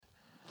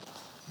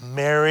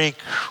Merry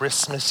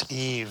Christmas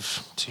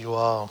Eve to you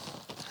all.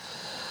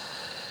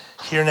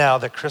 Hear now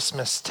the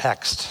Christmas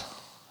text.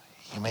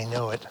 You may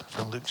know it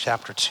from Luke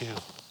chapter 2.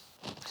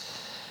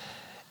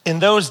 In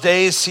those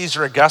days,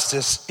 Caesar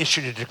Augustus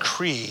issued a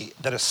decree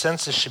that a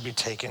census should be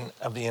taken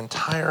of the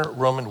entire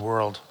Roman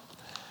world.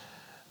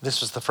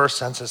 This was the first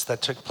census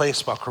that took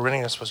place while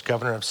Quirinius was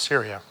governor of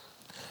Syria.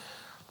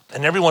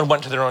 And everyone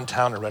went to their own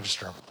town to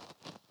register.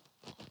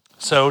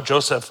 So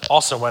Joseph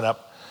also went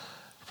up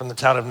from the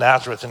town of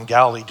Nazareth in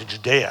Galilee to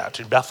Judea,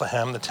 to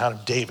Bethlehem, the town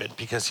of David,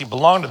 because he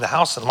belonged to the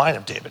house and line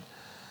of David.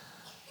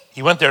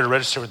 He went there to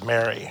register with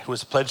Mary, who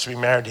was pledged to be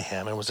married to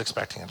him and was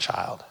expecting a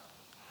child.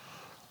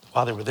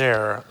 While they were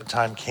there, the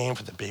time came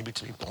for the baby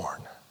to be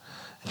born,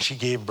 and she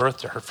gave birth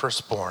to her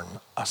firstborn,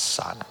 a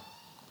son.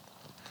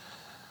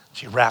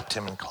 She wrapped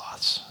him in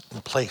cloths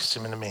and placed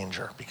him in a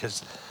manger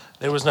because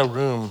there was no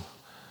room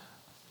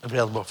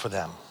available for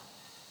them.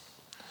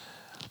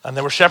 And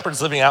there were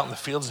shepherds living out in the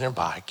fields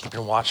nearby,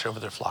 keeping watch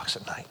over their flocks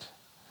at night.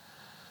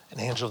 An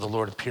angel of the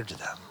Lord appeared to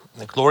them,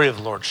 and the glory of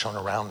the Lord shone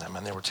around them,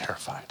 and they were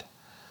terrified.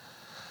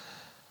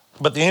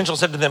 But the angel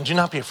said to them, "Do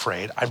not be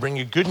afraid. I bring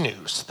you good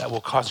news that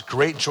will cause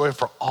great joy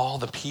for all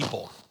the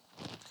people.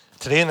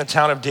 Today in the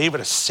town of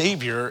David, a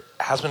Savior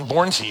has been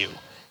born to you.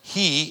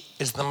 He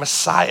is the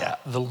Messiah,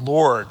 the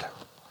Lord.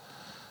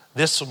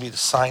 This will be the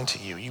sign to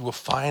you. You will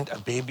find a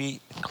baby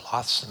in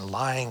cloths and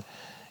lying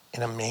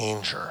in a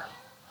manger."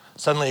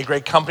 Suddenly a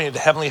great company of the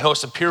heavenly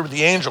host appeared with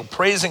the angel,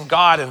 praising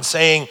God and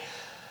saying,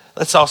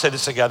 let's all say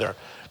this together,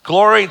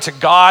 "Glory to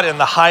God in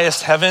the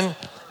highest heaven,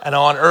 and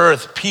on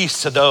earth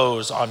peace to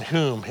those on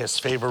whom his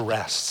favor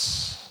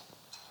rests."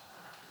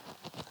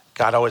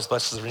 God always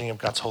blesses the reading of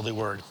God's holy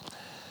word.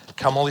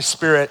 Come, Holy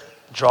Spirit,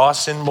 draw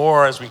us in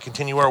more as we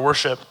continue our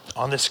worship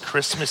on this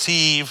Christmas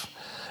Eve.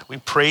 We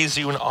praise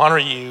you and honor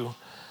you,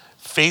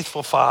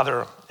 faithful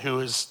Father, who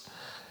has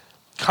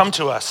come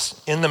to us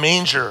in the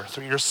manger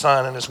through your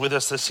Son and is with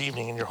us this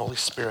evening in your Holy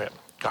Spirit.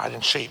 Guide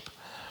and shape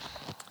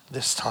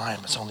this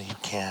time as only you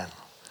can.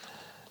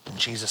 In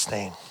Jesus'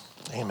 name,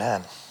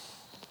 amen.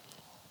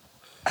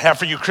 I have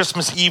for you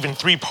Christmas Eve in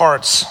 3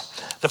 parts.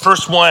 The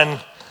first one,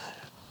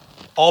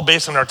 all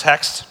based on our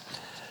text.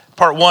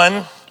 Part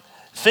 1,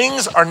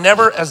 things are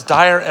never as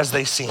dire as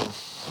they seem.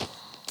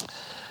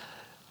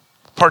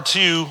 Part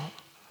 2,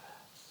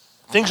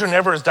 things are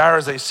never as dire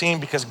as they seem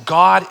because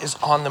God is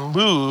on the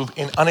move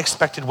in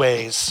unexpected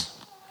ways.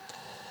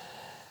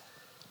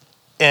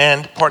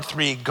 And part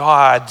 3,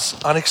 God's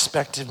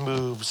unexpected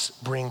moves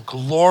bring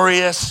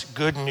glorious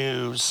good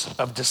news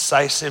of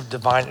decisive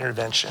divine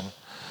intervention.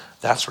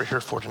 That's what we're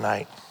here for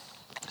tonight.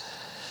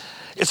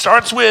 It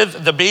starts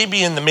with the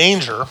baby in the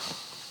manger.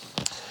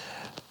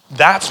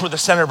 That's where the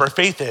center of our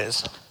faith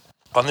is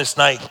on this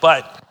night.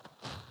 But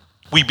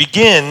we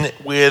begin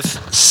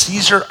with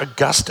Caesar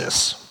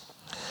Augustus.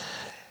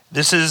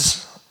 This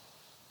is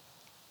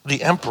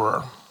the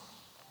emperor.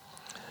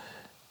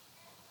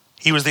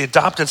 He was the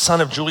adopted son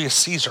of Julius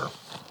Caesar.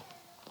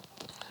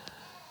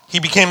 He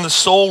became the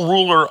sole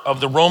ruler of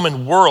the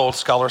Roman world,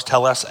 scholars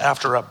tell us,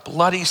 after a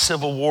bloody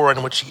civil war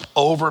in which he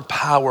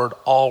overpowered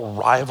all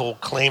rival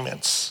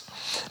claimants.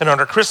 And on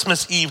our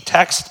Christmas Eve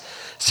text,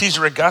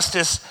 Caesar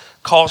Augustus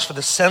calls for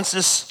the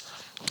census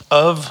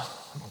of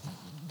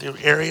the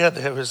area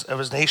of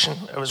his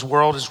nation, of his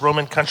world, his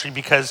Roman country,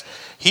 because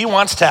he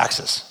wants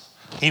taxes.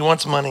 He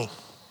wants money.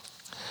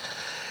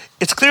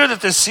 It's clear that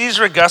this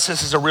Caesar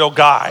Augustus is a real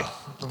guy.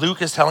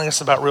 Luke is telling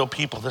us about real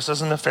people. This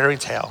isn't a fairy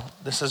tale.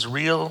 This is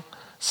real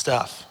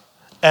stuff.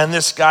 And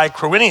this guy,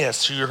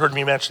 Quirinius, who you heard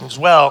me mention as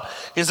well,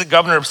 is the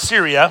governor of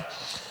Syria.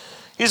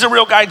 He's a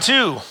real guy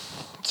too.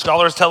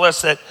 Scholars tell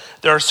us that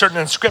there are certain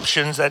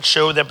inscriptions that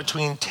show that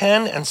between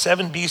 10 and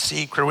 7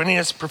 BC,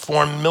 Quirinius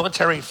performed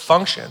military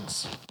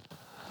functions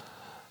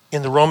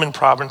in the Roman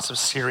province of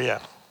Syria.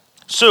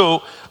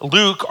 So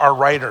Luke, our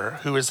writer,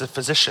 who is a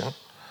physician,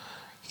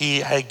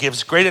 he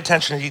gives great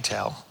attention to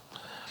detail.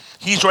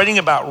 He's writing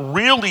about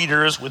real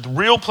leaders with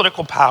real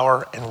political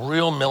power and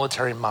real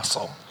military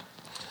muscle.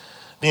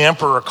 The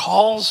emperor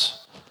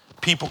calls,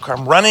 people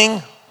come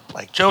running,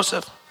 like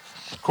Joseph.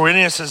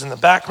 Quirinius is in the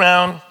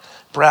background,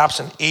 perhaps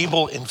an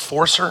able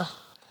enforcer.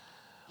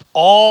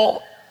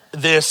 All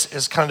this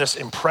is kind of this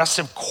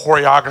impressive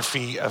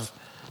choreography of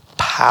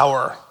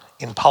power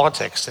in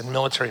politics and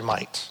military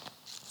might.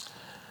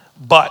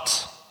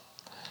 But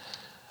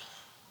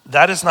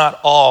that is not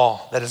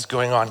all that is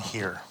going on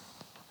here.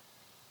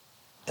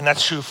 And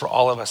that's true for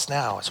all of us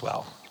now as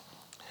well.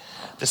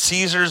 The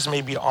Caesars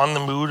may be on the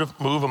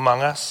move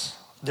among us.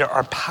 There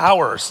are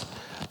powers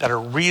that are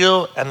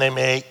real and they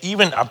may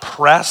even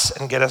oppress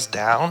and get us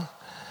down.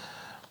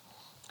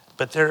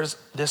 But there's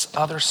this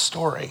other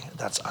story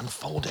that's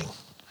unfolding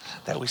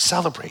that we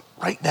celebrate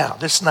right now,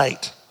 this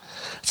night.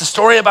 It's a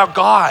story about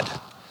God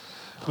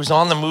who's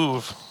on the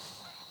move.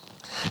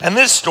 And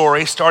this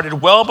story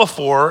started well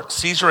before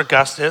Caesar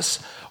Augustus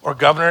or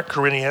Governor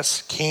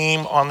Quirinius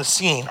came on the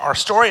scene. Our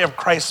story of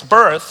Christ's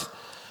birth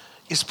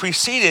is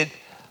preceded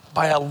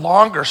by a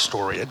longer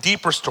story, a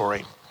deeper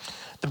story.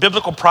 The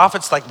biblical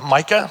prophets like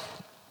Micah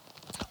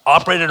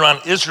operated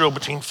around Israel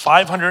between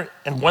 500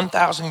 and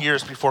 1,000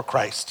 years before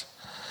Christ.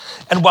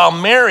 And while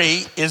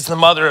Mary is the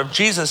mother of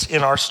Jesus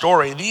in our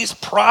story, these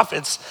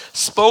prophets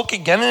spoke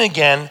again and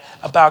again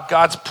about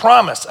God's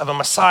promise of a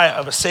Messiah,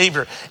 of a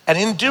Savior. And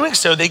in doing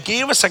so, they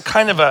gave us a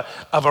kind of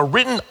a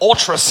written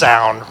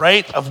ultrasound,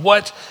 right, of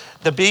what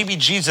the baby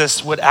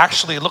Jesus would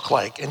actually look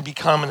like and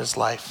become in his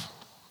life.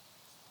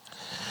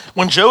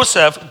 When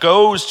Joseph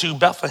goes to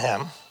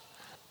Bethlehem,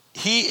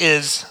 he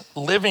is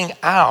living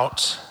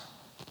out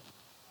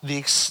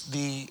the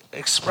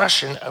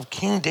expression of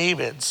King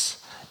David's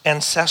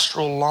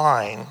ancestral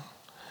line,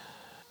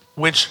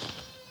 which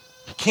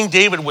King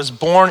David was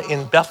born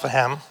in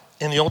Bethlehem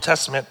in the Old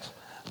Testament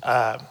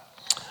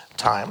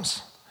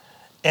times,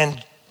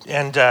 and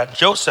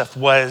Joseph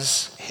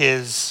was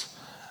his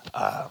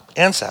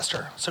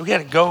ancestor. So he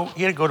had to go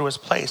to his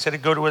place. He had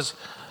to go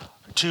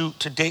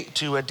to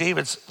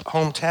David's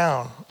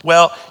hometown.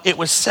 Well, it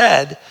was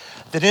said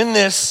that in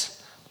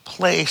this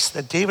place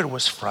that David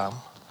was from,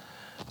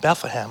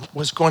 Bethlehem,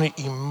 was going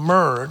to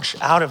emerge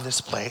out of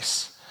this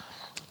place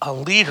a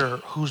leader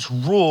whose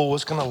rule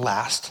was going to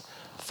last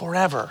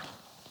forever.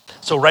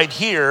 So right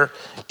here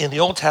in the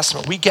Old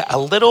Testament, we get a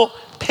little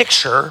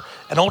picture,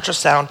 an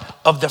ultrasound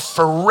of the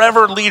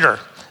forever leader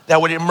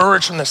that would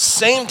emerge from the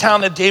same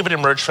town that David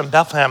emerged from,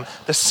 Bethlehem,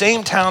 the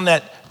same town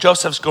that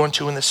Joseph's going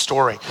to in this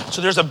story.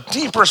 So there's a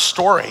deeper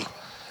story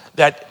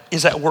that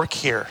is at work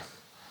here.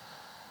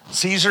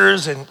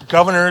 Caesars and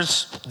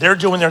governors, they're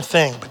doing their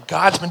thing, but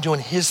God's been doing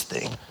his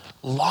thing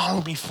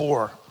long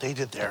before they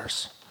did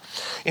theirs.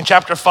 In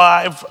chapter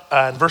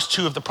 5, verse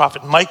 2 of the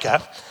prophet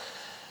Micah,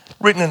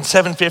 written in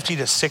 750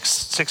 to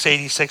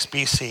 686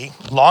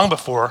 BC, long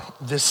before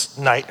this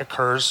night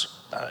occurs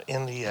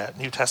in the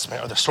New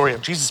Testament, or the story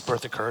of Jesus'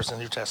 birth occurs in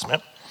the New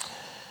Testament,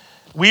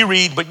 we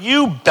read, "But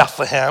you,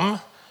 Bethlehem,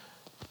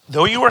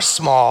 though you are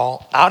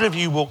small, out of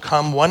you will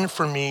come one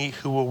for me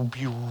who will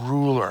be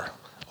ruler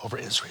over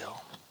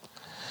Israel."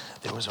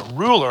 There was a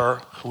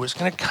ruler who was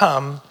going to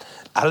come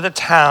out of the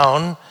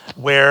town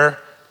where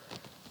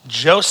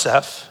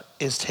Joseph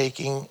has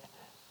taken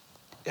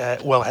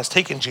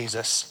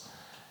Jesus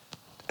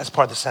as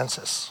part of the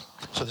census.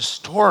 So the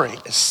story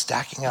is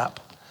stacking up.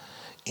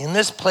 In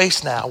this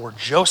place now where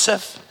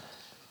Joseph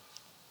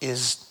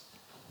is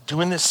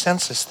doing this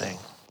census thing,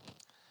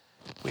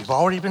 we've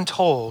already been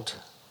told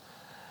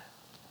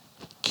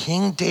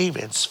King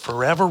David's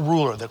forever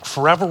ruler, the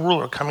forever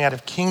ruler coming out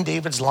of King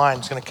David's line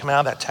is going to come out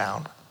of that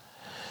town.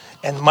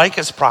 And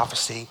Micah's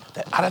prophecy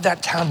that out of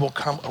that town will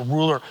come a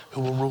ruler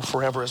who will rule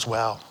forever as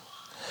well.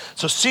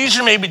 So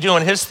Caesar may be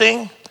doing his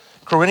thing,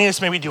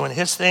 Quirinius may be doing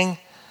his thing,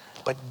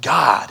 but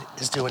God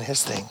is doing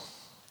his thing.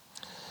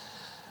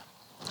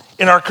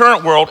 In our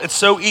current world, it's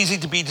so easy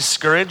to be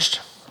discouraged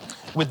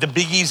with the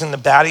biggies and the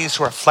baddies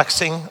who are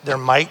flexing their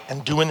might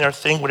and doing their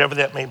thing, whatever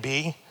that may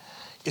be.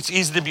 It's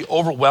easy to be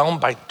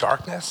overwhelmed by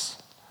darkness.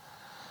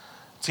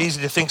 It's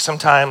easy to think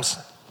sometimes,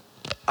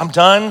 I'm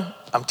done,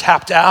 I'm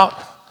tapped out,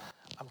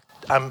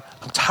 I'm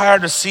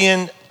tired of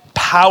seeing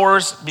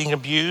powers being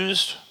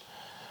abused.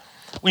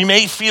 We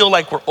may feel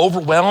like we're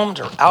overwhelmed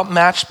or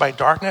outmatched by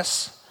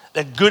darkness,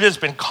 that good has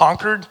been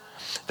conquered,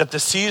 that the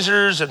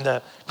Caesars and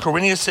the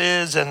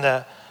Quiriniuses and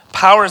the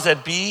powers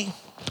that be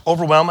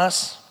overwhelm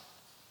us.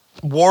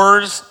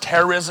 Wars,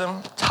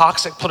 terrorism,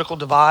 toxic political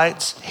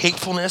divides,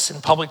 hatefulness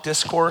in public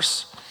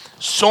discourse,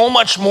 so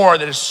much more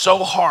that is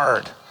so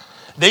hard.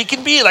 They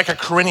can be like a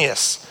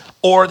Quirinius,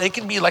 or they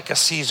can be like a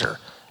Caesar,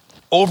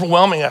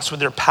 overwhelming us with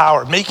their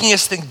power, making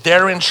us think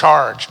they're in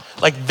charge,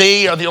 like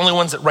they are the only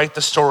ones that write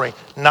the story.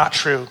 Not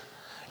true.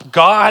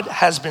 God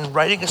has been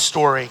writing a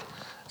story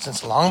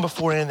since long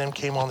before any of them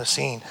came on the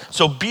scene.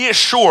 So be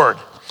assured,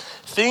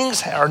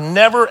 things are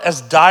never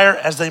as dire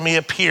as they may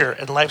appear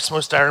in life's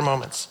most dire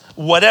moments.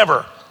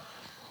 Whatever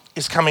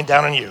is coming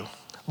down on you.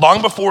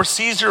 Long before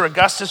Caesar,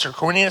 Augustus, or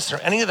Quirinius,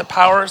 or any of the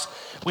powers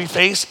we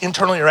face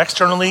internally or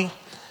externally,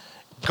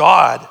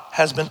 God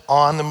has been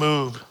on the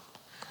move.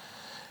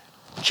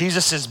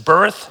 Jesus'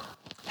 birth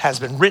has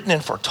been written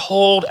and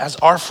foretold as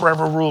our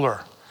forever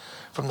ruler.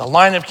 From the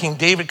line of King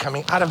David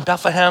coming out of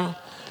Bethlehem,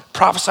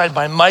 prophesied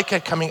by Micah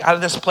coming out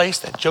of this place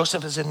that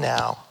Joseph is in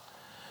now.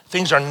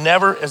 Things are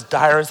never as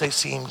dire as they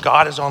seem.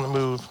 God is on the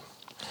move.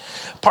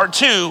 Part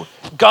 2,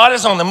 God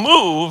is on the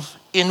move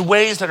in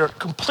ways that are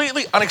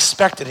completely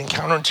unexpected and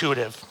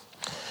counterintuitive.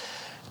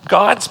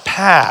 God's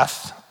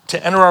path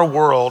to enter our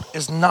world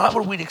is not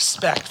what we'd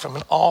expect from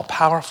an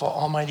all-powerful,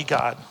 almighty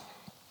God.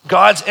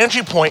 God's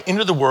entry point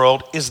into the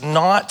world is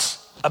not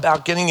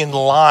about getting in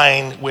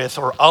line with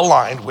or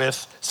aligned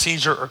with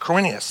Caesar or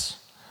Quirinius.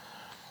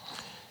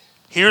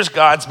 Here's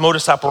God's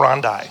modus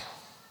operandi.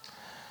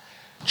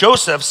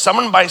 Joseph,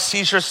 summoned by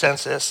Caesar's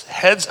census,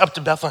 heads up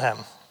to Bethlehem.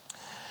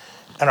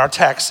 And our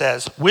text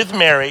says, with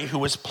Mary, who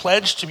was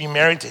pledged to be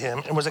married to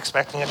him and was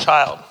expecting a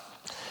child.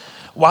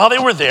 While they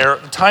were there,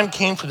 the time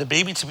came for the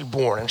baby to be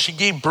born, and she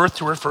gave birth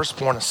to her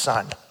firstborn, a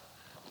son.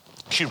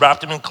 She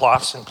wrapped him in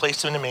cloths and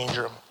placed him in a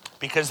manger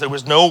because there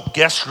was no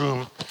guest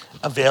room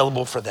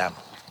available for them.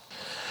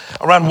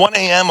 Around 1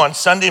 a.m. on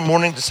Sunday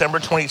morning, December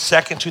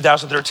 22nd,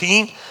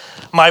 2013,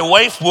 my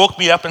wife woke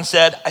me up and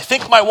said, "I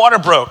think my water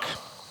broke."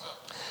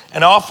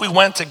 And off we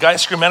went to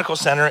Geisinger Medical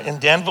Center in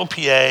Danville,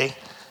 PA.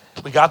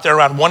 We got there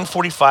around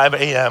 1:45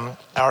 a.m.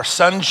 Our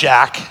son,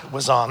 Jack,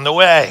 was on the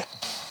way.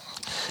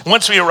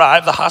 Once we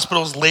arrived, the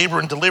hospital's labor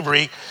and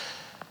delivery,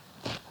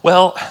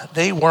 well,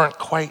 they weren't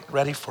quite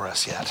ready for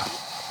us yet.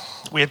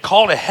 We had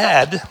called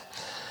ahead,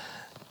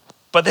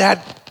 but they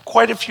had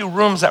quite a few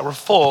rooms that were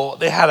full.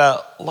 They had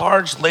a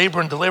large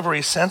labor and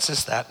delivery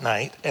census that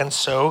night, and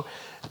so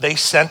they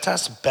sent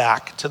us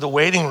back to the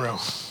waiting room.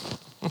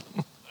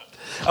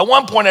 At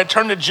one point, I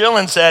turned to Jill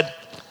and said,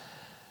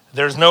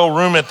 "There's no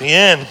room at the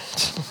inn."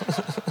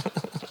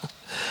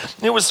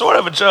 It was sort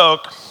of a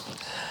joke,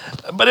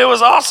 but it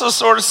was also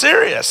sort of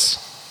serious.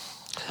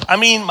 I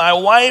mean, my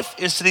wife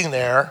is sitting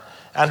there,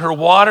 and her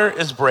water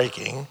is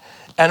breaking,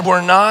 and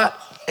we're not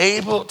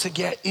able to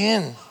get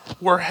in.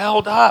 We're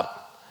held up.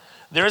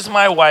 There's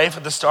my wife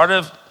at the start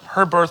of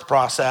her birth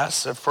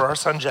process for our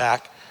son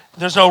Jack.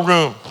 There's no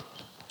room,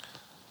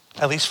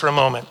 at least for a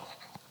moment.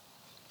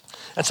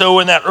 And so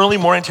in that early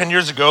morning 10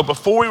 years ago,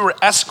 before we were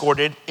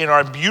escorted in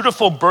our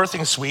beautiful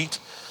birthing suite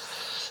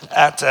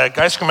at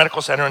Geisinger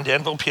Medical Center in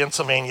Danville,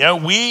 Pennsylvania,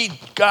 we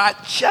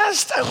got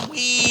just a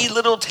wee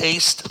little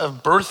taste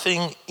of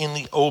birthing in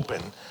the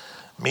open.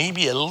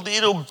 Maybe a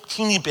little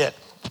teeny bit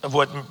of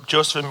what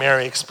Joseph and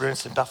Mary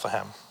experienced in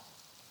Bethlehem.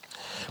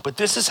 But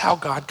this is how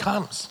God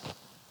comes.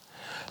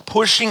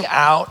 Pushing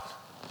out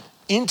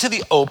into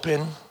the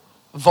open,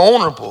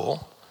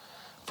 vulnerable,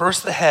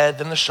 first the head,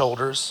 then the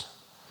shoulders,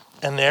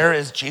 and there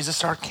is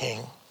Jesus our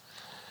King.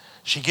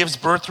 She gives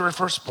birth to her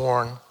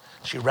firstborn.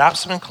 She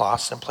wraps him in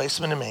cloths and places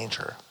him in a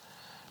manger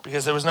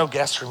because there was no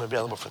guest room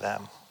available for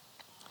them.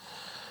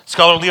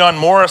 Scholar Leon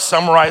Morris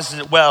summarizes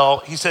it well.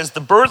 He says, the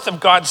birth of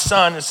God's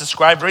Son is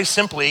described very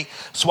simply.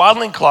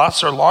 Swaddling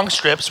cloths are long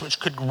strips which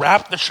could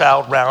wrap the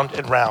child round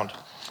and round.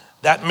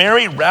 That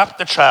Mary wrapped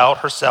the child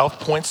herself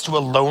points to a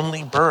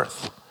lonely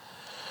birth.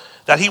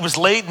 That he was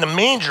laid in a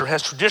manger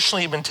has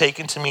traditionally been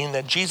taken to mean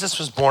that Jesus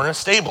was born in a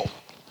stable.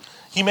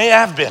 He may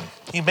have been,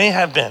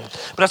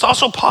 but it's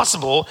also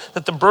possible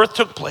that the birth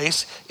took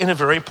place in a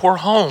very poor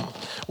home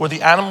where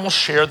the animals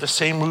shared the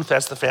same roof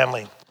as the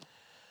family.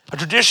 A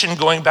tradition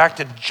going back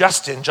to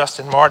Justin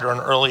Martyr,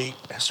 an early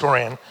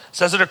historian,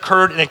 says it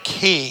occurred in a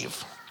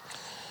cave.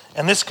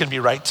 And this could be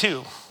right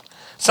too.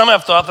 Some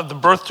have thought that the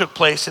birth took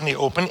place in the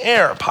open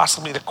air,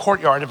 possibly the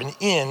courtyard of an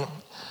inn.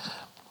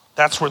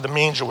 That's where the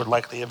manger would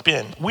likely have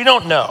been. We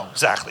don't know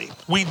exactly.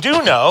 We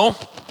do know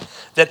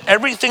that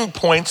everything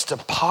points to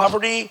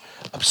poverty,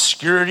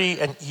 obscurity,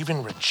 and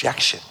even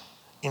rejection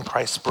in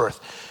Christ's birth.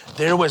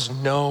 There was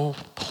no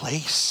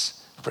place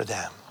for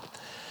them.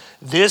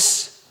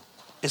 This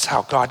is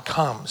how God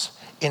comes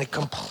in a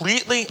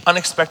completely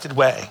unexpected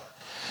way.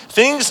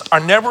 Things are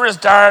never as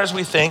dire as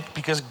we think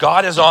because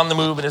God is on the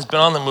move and has been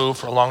on the move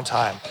for a long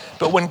time.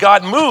 But when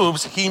God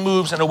moves, he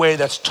moves in a way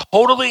that's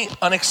totally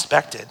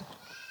unexpected.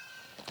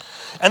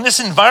 And this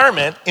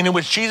environment in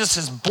which Jesus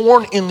is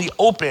born in the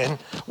open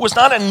was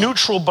not a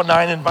neutral,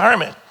 benign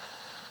environment.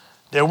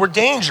 There were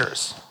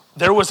dangers.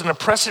 There was an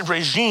oppressive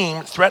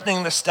regime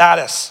threatening the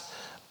status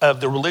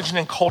of the religion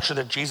and culture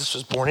that Jesus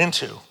was born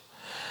into.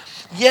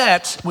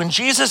 Yet, when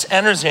Jesus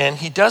enters in,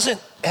 he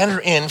doesn't enter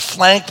in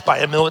flanked by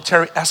a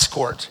military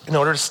escort in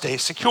order to stay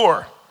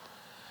secure.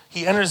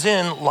 He enters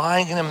in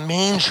lying in a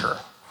manger,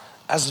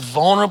 as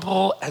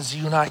vulnerable as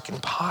you and I can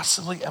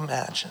possibly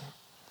imagine.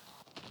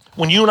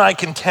 When you and I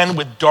contend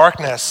with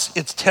darkness,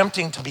 it's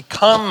tempting to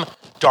become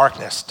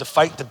darkness, to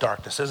fight the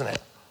darkness, isn't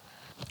it?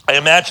 I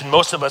imagine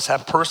most of us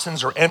have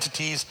persons or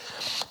entities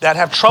that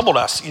have troubled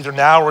us, either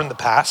now or in the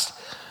past,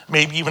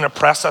 maybe even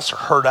oppress us or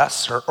hurt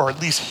us or at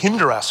least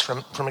hinder us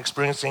from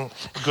experiencing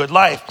a good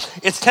life.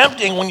 It's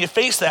tempting when you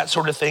face that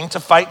sort of thing to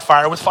fight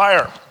fire with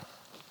fire,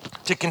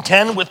 to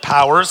contend with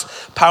powers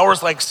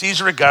like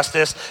Caesar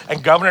Augustus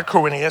and Governor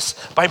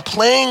Quirinius, by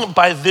playing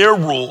by their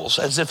rules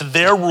as if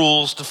their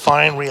rules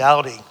define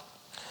reality.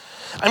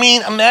 I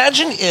mean,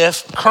 imagine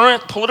if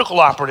current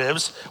political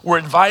operatives were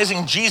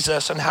advising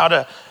Jesus on how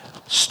to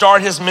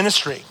start his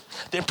ministry.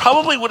 They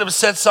probably would have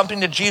said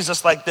something to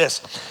Jesus like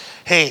this: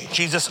 "Hey,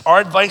 Jesus, our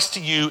advice to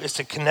you is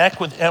to connect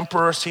with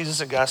Emperor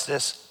Caesar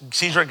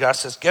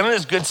Augustus, get on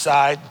his good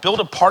side, build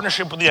a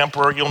partnership with the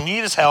emperor. You'll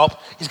need his help.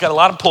 He's got a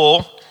lot of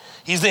pull.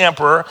 He's the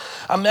emperor.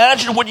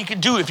 Imagine what you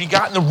could do if you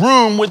got in the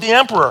room with the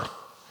emperor.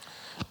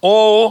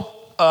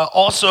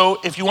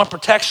 Also, if you want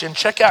protection,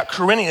 check out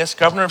Quirinius,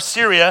 governor of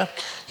Syria.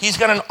 He's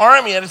got an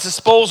army at his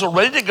disposal,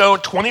 ready to go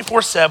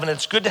 24/7.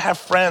 It's good to have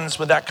friends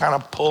with that kind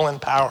of pull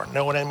and power.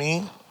 Know what I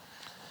mean?"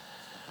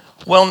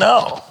 Well,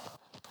 no.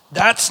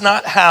 That's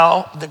not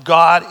how the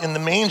God in the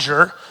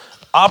manger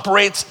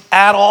operates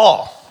at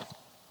all.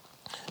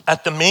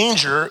 At the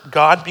manger,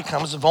 God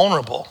becomes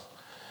vulnerable.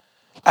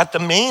 At the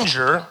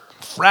manger,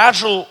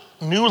 fragile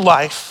new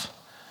life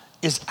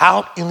is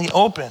out in the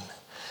open.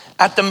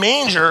 At the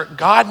manger,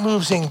 God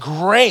moves in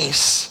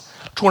grace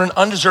toward an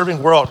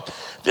undeserving world.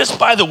 This,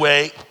 by the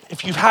way,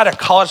 if you've had a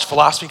college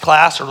philosophy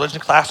class or religion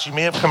class, you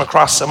may have come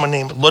across someone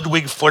named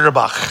Ludwig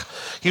Feuerbach.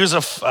 He was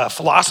a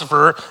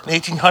philosopher in the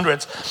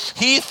 1800s.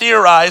 He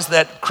theorized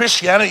that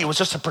Christianity was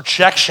just a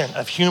projection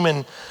of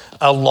human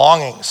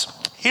longings.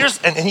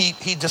 And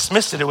he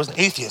dismissed it. It was an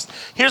atheist.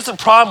 Here's the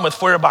problem with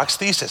Feuerbach's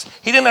thesis.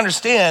 He didn't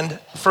understand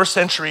first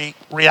century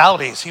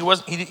realities. He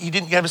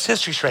didn't get his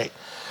history straight.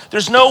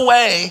 There's no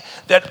way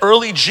that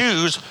early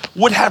Jews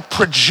would have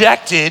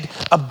projected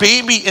a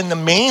baby in the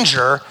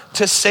manger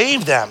to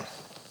save them.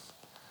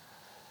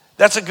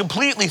 That's a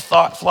completely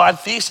flawed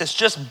thesis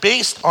just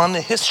based on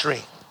the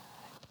history.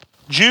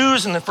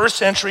 Jews in the first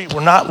century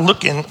were not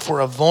looking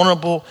for a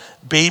vulnerable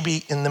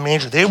baby in the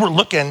manger. They were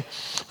looking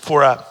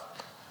for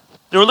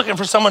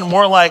someone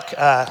more like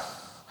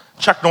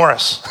Chuck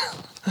Norris,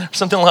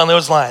 something along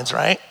those lines,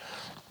 right?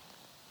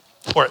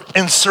 Or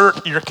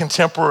insert your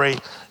contemporary,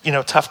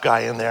 tough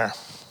guy in there.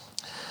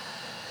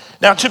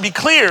 Now, to be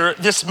clear,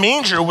 this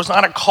manger was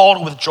not a call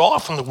to withdraw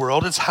from the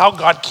world. It's how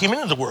God came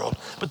into the world.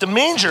 But the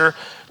manger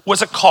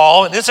was a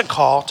call, and is a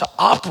call, to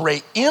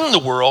operate in the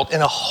world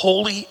in a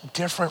wholly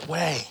different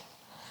way.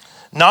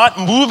 Not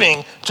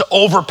moving to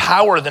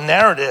overpower the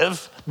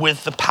narrative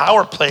with the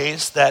power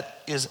plays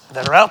that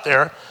are out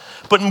there,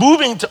 but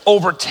moving to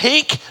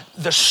overtake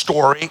the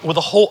story with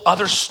a whole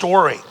other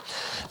story.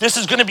 This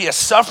is going to be a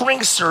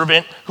suffering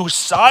servant who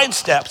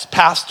sidesteps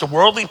paths to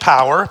worldly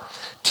power,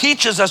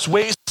 teaches us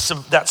ways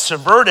that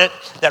subvert it,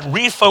 that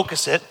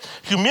refocus it,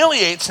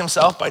 humiliates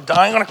himself by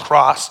dying on a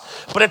cross.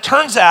 But it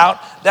turns out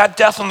that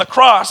death on the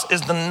cross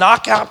is the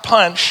knockout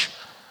punch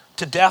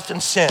to death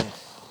and sin.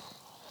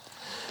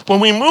 When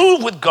we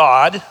move with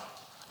God,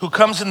 who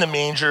comes in the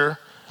manger,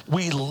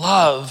 we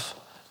love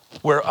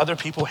where other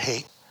people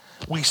hate.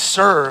 We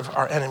serve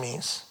our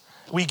enemies.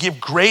 We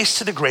give grace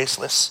to the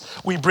graceless.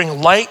 We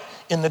bring light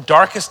in the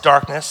darkest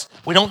darkness.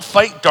 We don't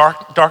fight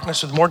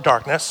darkness with more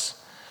darkness.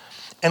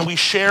 And we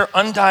share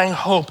undying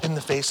hope in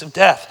the face of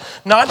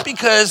death. Not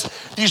because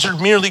these are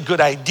merely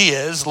good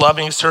ideas,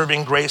 loving,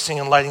 serving, gracing,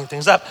 and lighting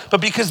things up,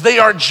 but because they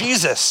are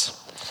Jesus.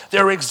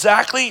 They're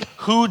exactly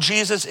who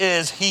Jesus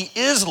is. He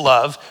is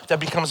love that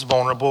becomes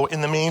vulnerable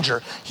in the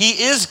manger.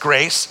 He is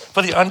grace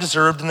for the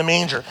undeserved in the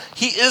manger.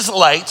 He is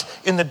light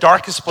in the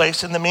darkest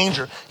place in the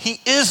manger.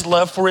 He is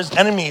love for his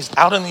enemies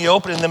out in the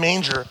open in the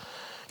manger.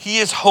 He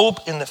is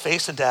hope in the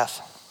face of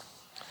death.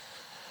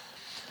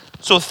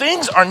 So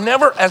things are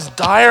never as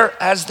dire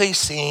as they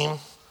seem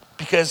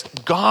because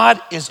God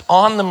is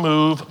on the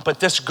move, but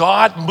this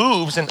God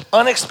moves in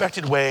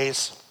unexpected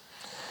ways.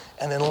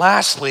 And then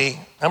lastly,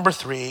 number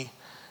 3,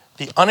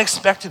 the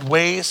unexpected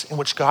ways in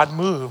which God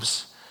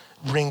moves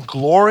bring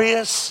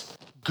glorious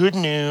good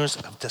news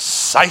of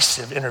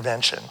decisive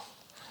intervention.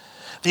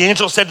 The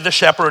angel said to the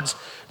shepherds,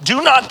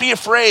 "Do not be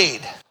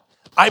afraid.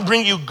 I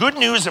bring you good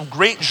news of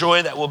great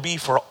joy that will be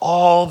for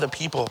all the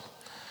people.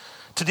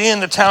 Today in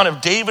the town of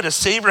David, a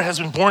Savior has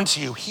been born to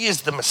you. He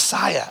is the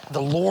Messiah,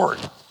 the Lord."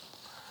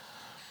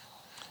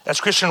 As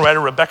Christian writer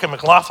Rebecca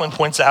McLaughlin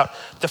points out,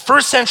 the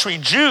first century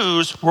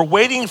Jews were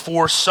waiting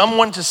for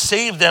someone to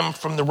save them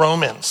from the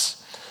Romans.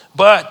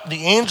 But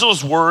the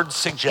angel's words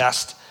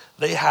suggest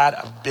they had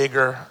a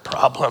bigger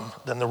problem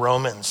than the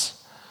Romans.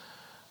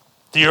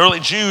 The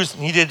early Jews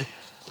needed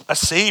a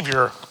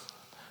Savior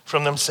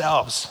from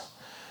themselves,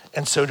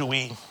 and so do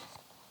we.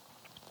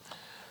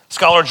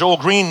 Scholar Joel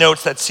Green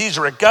notes that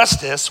Caesar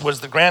Augustus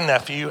was the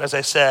grandnephew, as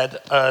I said,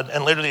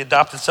 and later the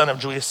adopted son of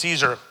Julius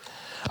Caesar.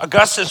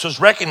 Augustus was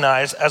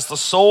recognized as the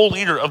sole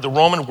leader of the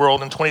Roman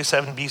world in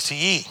 27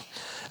 BCE.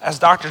 As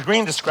Dr.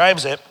 Green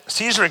describes it,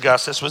 Caesar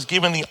Augustus was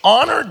given the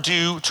honor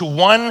due to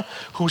one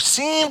who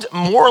seemed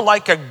more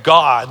like a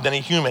god than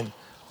a human.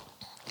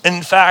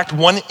 In fact,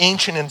 one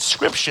ancient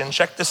inscription,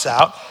 check this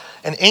out,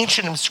 an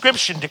ancient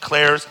inscription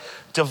declares,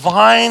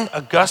 "Divine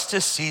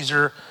Augustus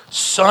Caesar,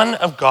 son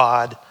of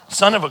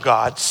a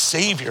God,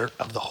 Savior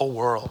of the whole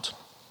world."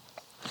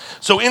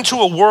 So into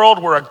a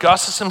world where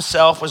Augustus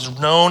himself was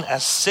known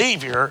as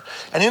Savior,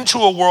 and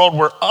into a world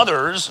where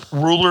others,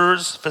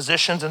 rulers,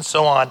 physicians, and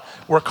so on,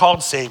 were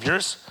called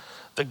saviors,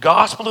 the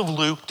Gospel of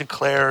Luke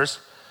declares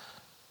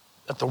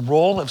that the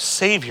role of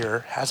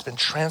Savior has been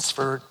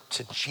transferred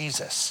to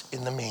Jesus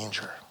in the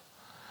manger.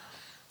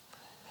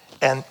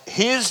 And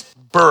his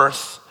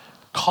birth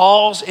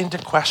calls into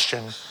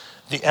question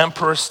the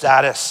emperor's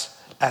status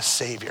as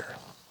Savior.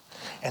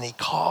 And he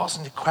calls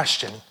into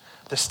question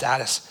the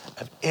status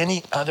of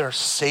any other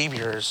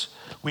saviors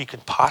we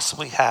could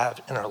possibly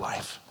have in our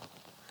life.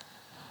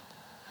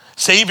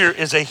 Savior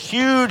is a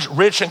huge,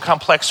 rich, and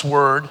complex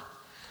word.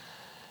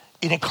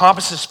 It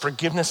encompasses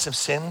forgiveness of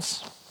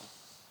sins.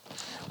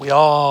 We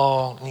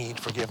all need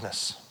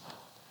forgiveness.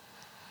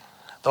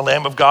 The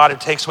Lamb of God who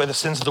takes away the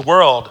sins of the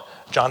world,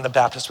 John the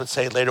Baptist would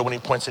say later when he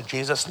points at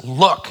Jesus,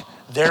 "Look,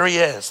 there he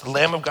is, the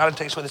Lamb of God who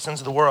takes away the sins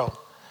of the world."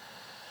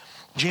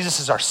 Jesus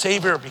is our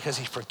Savior because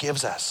he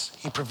forgives us.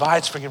 He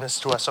provides forgiveness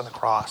to us on the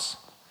cross.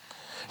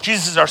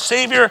 Jesus is our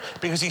Savior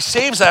because he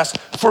saves us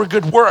for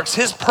good works.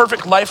 His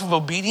perfect life of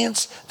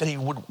obedience that he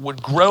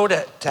would grow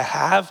to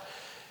have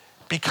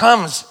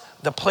becomes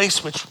the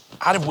place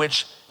out of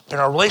which in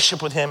our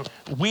relationship with him,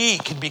 we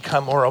can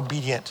become more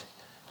obedient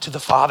to the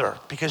Father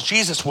because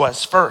Jesus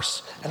was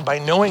first. And by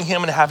knowing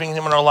him and having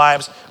him in our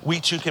lives, we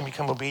too can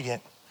become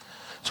obedient.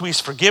 So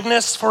he's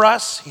forgiveness for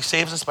us. He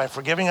saves us by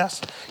forgiving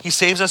us. He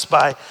saves us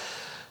by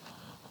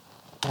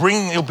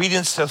bringing the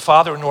obedience to the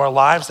Father into our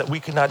lives that we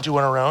could not do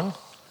on our own.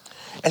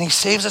 And he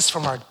saves us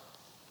from our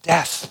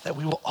death that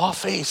we will all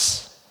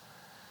face.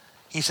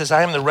 He says,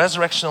 I am the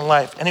resurrection and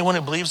life. Anyone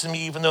who believes in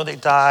me, even though they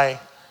die,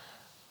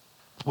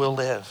 will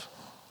live.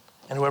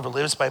 And whoever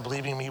lives by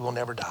believing in me will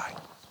never die.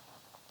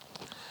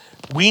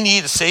 We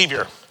need a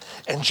Savior.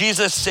 And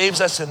Jesus saves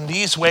us in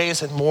these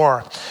ways and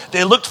more.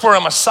 They looked for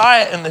a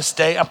Messiah in this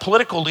day, a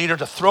political leader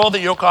to throw the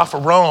yoke off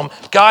of Rome.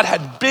 God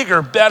had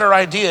bigger, better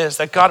ideas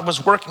that God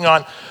was working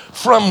on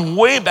from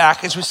way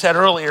back, as we said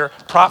earlier,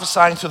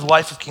 prophesying through the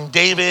life of King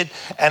David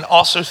and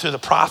also through the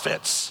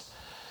prophets.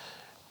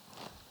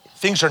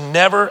 Things are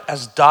never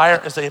as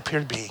dire as they appear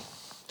to be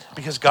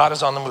because God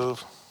is on the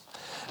move.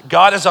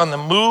 God is on the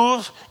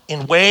move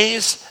in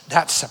ways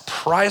that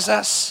surprise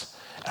us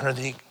and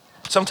are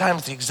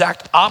sometimes the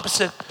exact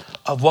opposite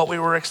of what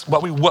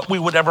we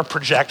would ever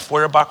project.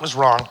 Feuerbach was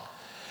wrong.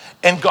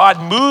 And God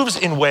moves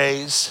in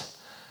ways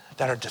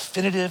that are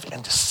definitive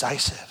and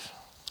decisive.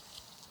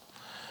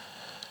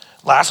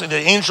 Lastly, the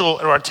angel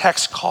in our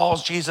text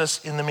calls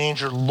Jesus in the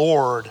manger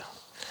Lord.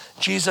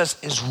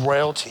 Jesus is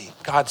royalty,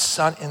 God's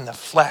son in the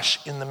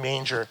flesh in the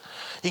manger.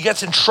 He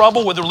gets in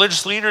trouble with the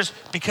religious leaders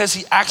because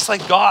he acts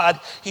like God.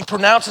 He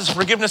pronounces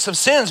forgiveness of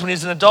sins when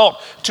he's an adult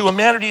to a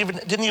man who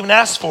didn't even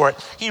ask for it.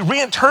 He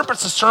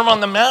reinterprets the Sermon on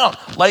the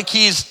Mount like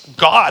he's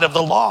God of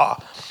the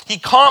law. He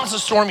calms the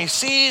stormy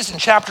seas in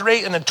chapter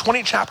 8, and then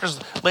 20 chapters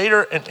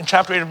later, in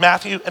chapter 8 of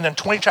Matthew, and then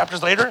 20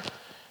 chapters later,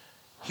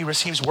 he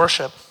receives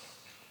worship.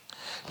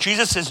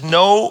 Jesus is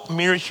no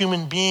mere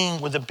human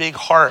being with a big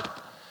heart.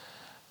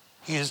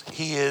 He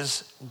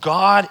is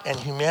God and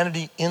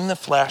humanity in the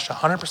flesh,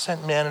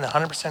 100% man and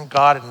 100%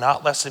 God, and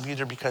not less of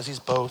either because he's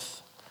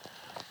both.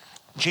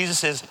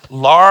 Jesus is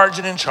large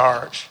and in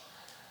charge.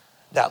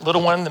 That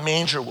little one in the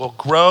manger will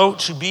grow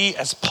to be,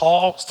 as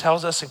Paul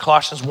tells us in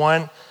Colossians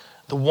 1,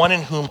 the one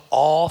in whom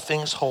all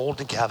things hold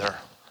together.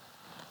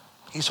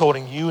 He's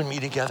holding you and me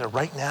together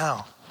right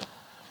now.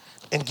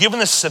 And given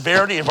the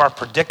severity of our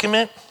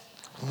predicament,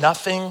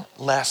 nothing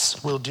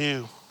less will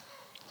do.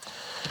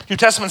 New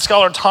Testament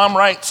scholar Tom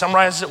Wright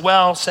summarizes it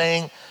well,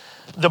 saying,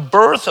 the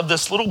birth of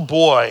this little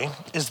boy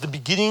is the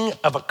beginning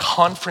of a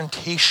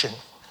confrontation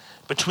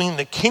between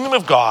the kingdom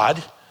of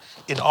God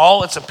in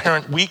all its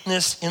apparent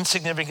weakness,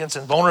 insignificance,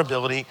 and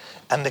vulnerability,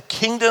 and the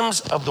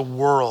kingdoms of the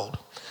world.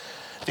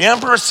 The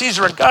Emperor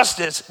Caesar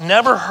Augustus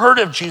never heard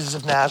of Jesus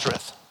of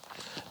Nazareth,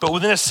 but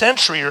within a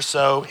century or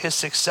so, his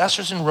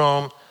successors in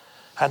Rome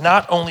had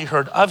not only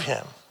heard of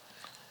him,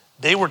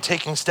 they were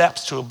taking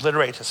steps to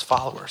obliterate his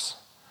followers.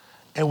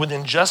 And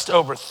within just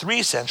over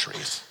 3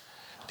 centuries,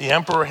 the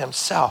emperor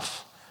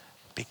himself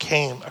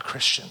became a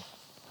Christian.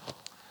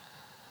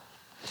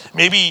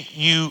 Maybe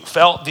you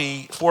felt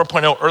the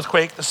 4.0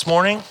 earthquake this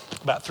morning,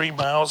 about 3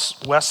 miles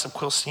west of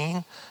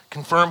Quilcene,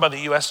 confirmed by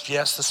the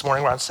USGS this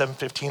morning around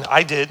 7:15.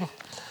 I did.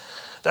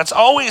 That's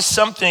always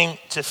something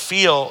to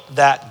feel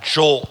that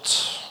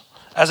jolt.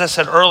 As I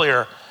said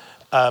earlier,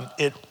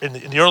 in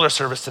the earlier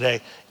service today,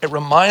 it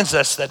reminds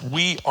us that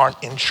we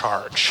aren't in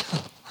charge.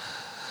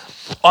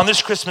 On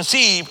this Christmas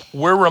Eve,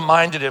 we're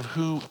reminded of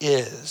who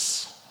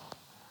is.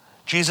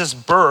 Jesus'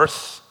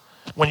 birth,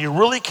 when you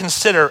really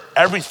consider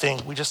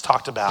everything we just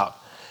talked about,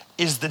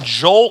 is the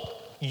jolt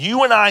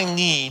you and I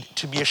need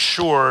to be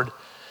assured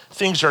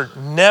things are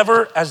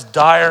never as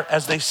dire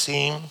as they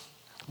seem.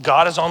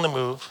 God is on the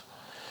move.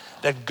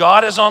 That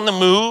God is on the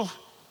move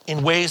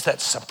in ways that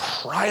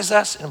surprise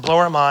us and blow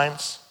our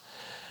minds,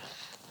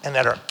 and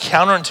that are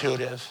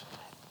counterintuitive,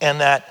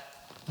 and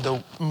that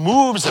the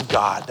moves of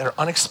God that are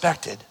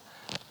unexpected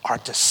are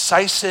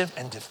decisive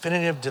and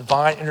definitive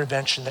divine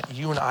intervention that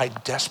you and I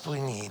desperately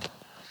need.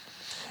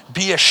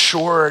 Be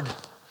assured.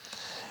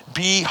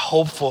 Be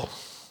hopeful.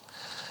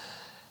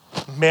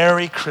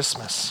 Merry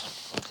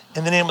Christmas.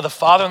 In the name of the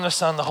Father, and the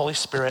Son, and the Holy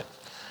Spirit.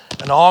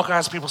 And all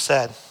God's people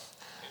said,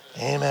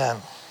 amen.